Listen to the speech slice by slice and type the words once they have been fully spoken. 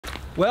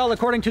Well,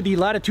 according to the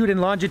latitude and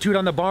longitude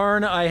on the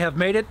barn, I have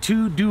made it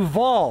to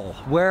Duvall,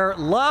 where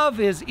love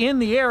is in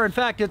the air. In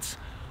fact, it's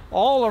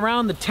all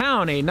around the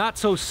town, a not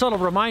so subtle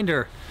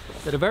reminder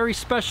that a very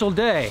special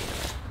day,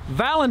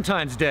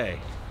 Valentine's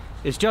Day,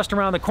 is just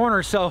around the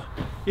corner. So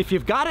if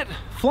you've got it,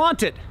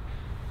 flaunt it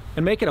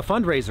and make it a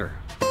fundraiser.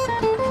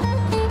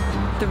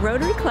 The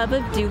Rotary Club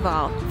of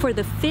Duvall, for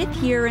the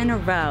 5th year in a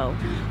row,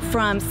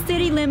 from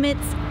city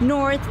limits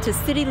north to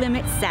city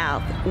limits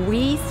south,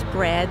 we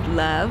spread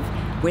love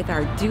with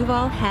our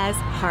Duvall Has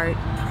Heart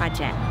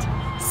project.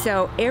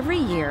 So every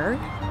year,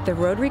 the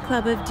Rotary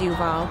Club of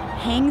Duvall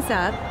hangs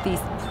up these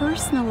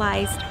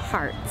personalized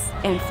hearts,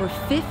 and for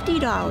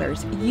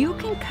 $50, you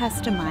can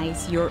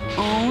customize your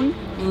own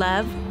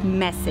love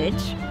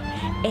message,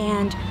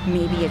 and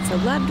maybe it's a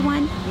loved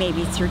one,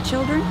 maybe it's your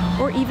children,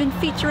 or even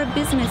feature a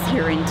business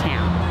here in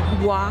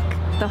town. Walk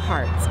the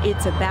hearts.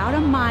 It's about a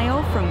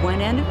mile from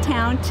one end of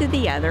town to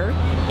the other,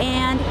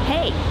 and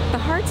hey, the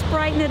hearts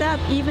brighten it up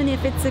even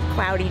if it's a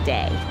cloudy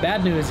day.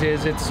 Bad news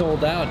is it's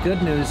sold out.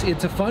 Good news,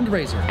 it's a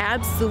fundraiser.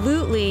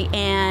 Absolutely,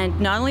 and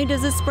not only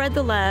does it spread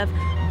the love,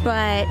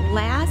 but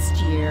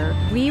last year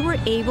we were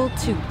able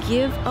to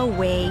give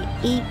away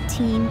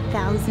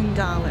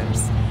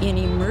 $18,000 in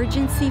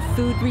emergency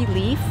food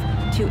relief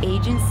to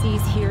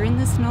agencies here in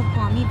the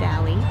Snoqualmie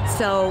Valley.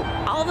 So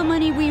all the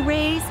money we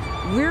raise,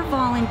 we're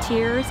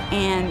volunteers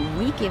and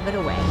we give it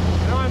away.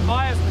 I know I'm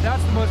biased, but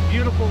that's the most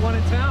beautiful one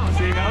in town.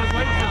 See, I was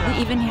waiting for that.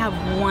 We even have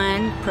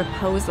one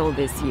proposal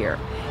this year.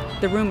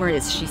 The rumor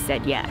is she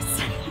said yes.